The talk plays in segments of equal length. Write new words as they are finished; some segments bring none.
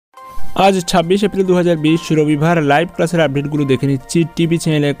আজ 26 এপ্রিল 2020 রবিবার লাইভ ক্লাসের আপডেটগুলো দেখে নিচ্ছি টিভি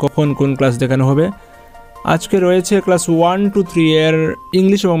চ্যানেলে কখন কোন ক্লাস দেখানো হবে। আজকে রয়েছে ক্লাস 1 to 3 এর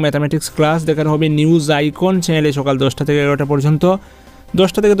ইংলিশ এবং ম্যাথামেটিক্স ক্লাস দেখানো হবে নিউজ আইকন চ্যানেলে সকাল 10টা থেকে 11টা পর্যন্ত,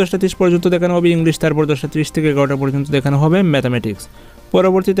 10টা থেকে 10টা 30 পর্যন্ত দেখানো হবে ইংলিশ, তারপর 10টা 30 থেকে 11টা পর্যন্ত দেখানো হবে ম্যাথামেটিক্স।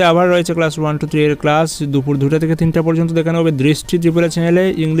 পরবর্তীতে আবার রয়েছে ক্লাস 1 to 3 এর ক্লাস দুপুর 2টা থেকে 3টা পর্যন্ত দেখানো হবে দৃষ্টি ত্রিপুরা চ্যানেলে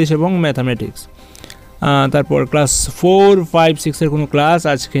ইংলিশ এবং ম্যাথামেটিক্স। তারপর ক্লাস 4, 5, 6 এর কোনো ক্লাস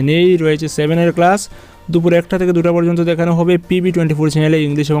আজকে নেই, রয়েছে 7 এর ক্লাস দুপুর 1টা থেকে 2টা পর্যন্ত দেখানো হবে PB24 চ্যানেলে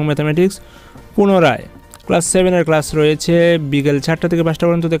ইংলিশ এবং ম্যাথামেটিক্স। পুনরায় ক্লাস 7 এর ক্লাস রয়েছে বিকেল 4টা থেকে 5টা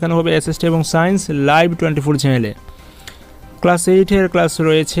পর্যন্ত দেখানো হবে SST এবং সায়েন্স লাইভ 24 চ্যানেলে। ক্লাস 8 এর ক্লাস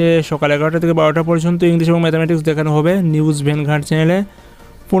রয়েছে সকাল 11টা থেকে 12টা পর্যন্ত ইংলিশ এবং ম্যাথামেটিক্স দেখানো হবে নিউজ ভেনঘাট চ্যানেলে।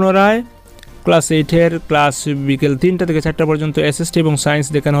 পুনরায় ক্লাস 8 এর ক্লাস বিকেল 3টা থেকে 4টা পর্যন্ত SST এবং সায়েন্স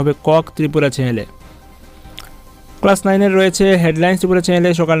দেখানো হবে কক ত্রিপুরা চ্যানেলে। ক্লাস 9 এর রয়েছে হেডলাইন্স ত্রিপুরা চ্যানেলে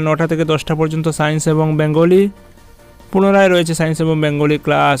সকাল 9টা থেকে 10টা পর্যন্ত সায়েন্স এবং বেঙ্গলি। পুনরায় রয়েছে সায়েন্স এবং বেঙ্গলি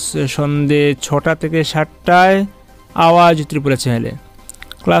ক্লাস সন্ধ্যে 6টা থেকে 7টায় আওয়াজ ত্রিপুরা চ্যানেলে।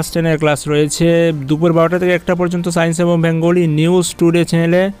 ক্লাস 10 এর ক্লাস রয়েছে দুপুর 12টা থেকে 1টা পর্যন্ত সায়েন্স এবং বেঙ্গলি নিউজ টুডে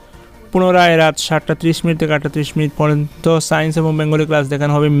চ্যানেলে। পুনরায় রাত 7:30 থেকে 8:30 পর্যন্ত সায়েন্স এবং বেঙ্গলি ক্লাস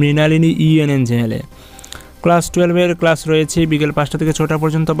দেখানো হবে মৃণালিনী ENN চ্যানেলে। ক্লাস 12 এর ক্লাস রয়েছে বিকেল 5টা থেকে 6টা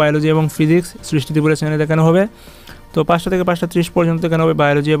পর্যন্ত বায়োলজি এবং ফিজিক্স সৃষ্টি ত্রিপুরা চ্যানেলে দেখানো হবে। তো 5টা থেকে 5:30 পর্যন্ত দেখানো হবে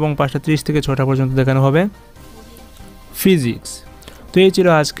বায়োলজি এবং 5:30 থেকে 6টা পর্যন্ত দেখানো হবে ফিজিক্স। তো এই ছিল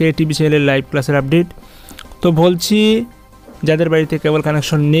আজকে টিভি চ্যানেলের লাইভ ক্লাসের আপডেট। তো বলছি যাদের বাড়িতে কেবল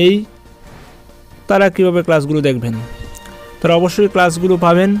কানেকশন নেই তারা কীভাবে ক্লাসগুলো দেখবেন, তারা অবশ্যই ক্লাসগুলো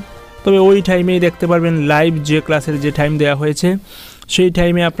পাবেন, তবে ওই টাইমেই দেখতে পারবেন লাইভ যে ক্লাসের যে টাইম দেওয়া হয়েছে সেই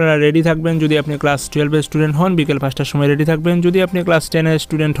টাইমে আপনারা রেডি থাকবেন। যদি আপনি ক্লাস 12-এর স্টুডেন্ট হন বিকেল 5টার সময় রেডি থাকবেন, যদি আপনি ক্লাস 10-এর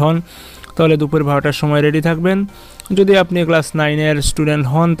স্টুডেন্ট হন তাহলে দুপুর 12টার সময় রেডি থাকবেন, যদি আপনি ক্লাস 9-এর স্টুডেন্ট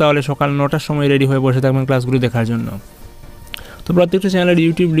হন তাহলে সকাল 9টার সময় রেডি হয়ে বসে থাকবেন ক্লাসগুলো দেখার জন্য। তো প্রত্যেকটা চ্যানেলের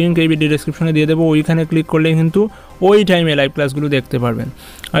ইউটিউব লিঙ্ক এই ভিডিও ডেসক্রিপশনে দিয়ে দেবো, ওইখানে ক্লিক করলে কিন্তু ওই টাইমে লাইভ ক্লাসগুলো দেখতে পারবেন।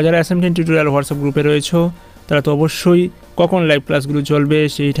 আর যারা SM10 টিউটোরিয়াল হোয়াটসঅ্যাপ গ্রুপে রয়েছে তারা তো অবশ্যই কখন লাইভ ক্লাসগুলো চলবে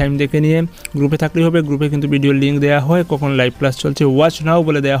সেই টাইম দেখে নিয়ে গ্রুপে থাকলেই হবে। গ্রুপে কিন্তু ভিডিওর লিঙ্ক দেওয়া হয়, কখন লাইভ ক্লাস চলছে ওয়াচ নাও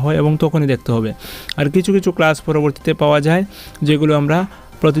বলে দেওয়া হয় এবং তখনই দেখতে হবে। আর কিছু কিছু ক্লাস পরবর্তীতে পাওয়া যায় যেগুলো আমরা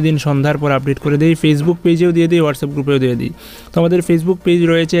প্রতিদিন সন্ধ্যার পর আপডেট করে দিই, ফেসবুক পেজেও দিয়ে দিই, হোয়াটসঅ্যাপ গ্রুপেও দিয়ে দিই। তো আমাদের ফেসবুক পেজ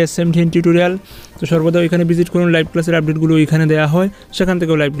রয়েছে SM10 টিউটোরিয়াল, তো সর্বদা ওইখানে ভিজিট করুন, লাইভ ক্লাসের আপডেটগুলো ওইখানে দেওয়া হয়, সেখান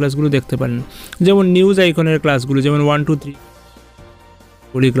থেকেও লাইভ ক্লাসগুলো দেখতে পারেন। যেমন নিউজ আইকনের ক্লাসগুলো যেমন 1, 2, 3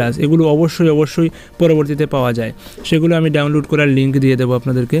 ক্লাস এগুলো অবশ্যই পরবর্তীতে পাওয়া যায়, সেগুলো আমি ডাউনলোড করার লিঙ্ক দিয়ে দেবো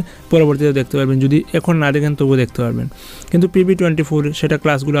আপনাদেরকে, পরবর্তীতে দেখতে পারবেন। যদি এখন না দেখেন তবুও দেখতে পারবেন। কিন্তু PB24 সেটা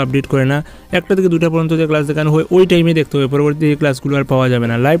ক্লাসগুলো আপডেট করে না, 1টা থেকে 2টা পর্যন্ত যে ক্লাস দেখানো হয় ওই টাইমে দেখতে হবে, পরবর্তীতে এই ক্লাসগুলো আর পাওয়া যাবে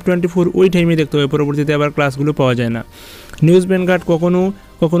না। লাইভ 24 ওই টাইমে দেখতে হবে, পরবর্তীতে আবার ক্লাসগুলো পাওয়া যায় না। নিউজ ভেনঘাট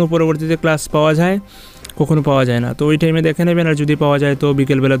কখনো পরবর্তীতে ক্লাস পাওয়া যায়, কখনো পাওয়া যায় না, তো ওই টাইমে দেখে নেবেন। আর যদি পাওয়া যায় তো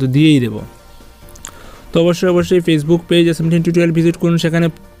বিকেলবেলা তো দিয়েই দেবো। তো অবশ্যই Facebook page SM10 tutorial visit করুন, সেখানে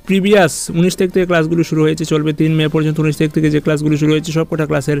প্রিভিয়াস 19 তারিখ থেকে ক্লাসগুলো শুরু হয়েছে, চলবে 3 মে পর্যন্ত। 19 তারিখ থেকে যে ক্লাসগুলো শুরু হয়েছে সবকটা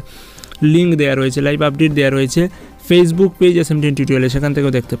ক্লাসের লিঙ্ক দেওয়া রয়েছে, লাইভ আপডেট দেওয়া রয়েছে ফেসবুক পেজ SM10 টিউটোরিয়ালে, সেখান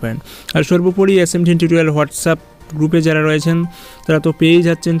থেকেও দেখতে পারেন। আর সর্বোপরি SM10 টিউটোরিয়াল হোয়াটসঅ্যাপ গ্রুপে যারা রয়েছেন তারা তো পেয়ে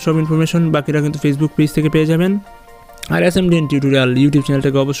যাচ্ছেন সব ইনফরমেশন, বাকিরা কিন্তু ফেসবুক পেজ থেকে পেয়ে যাবেন। আর SM10 টিউটোরিয়াল ইউটিউব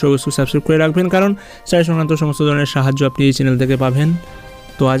চ্যানেলটাকে অবশ্যই সাবস্ক্রাইব করে রাখবেন, কারণ চাই সংক্রান্ত সমস্ত ধরনের সাহায্য আপনি এই চ্যানেল থেকে পাবেন।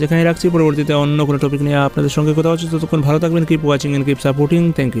 তো আজ এখানে রাখছি, পরবর্তীতে অন্য কোনো টপিক নিয়ে আপনাদের সঙ্গে কথা হচ্ছে। ততক্ষণ ভালো থাকবেন, keep watching and keep supporting.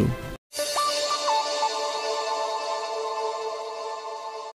 Thank you.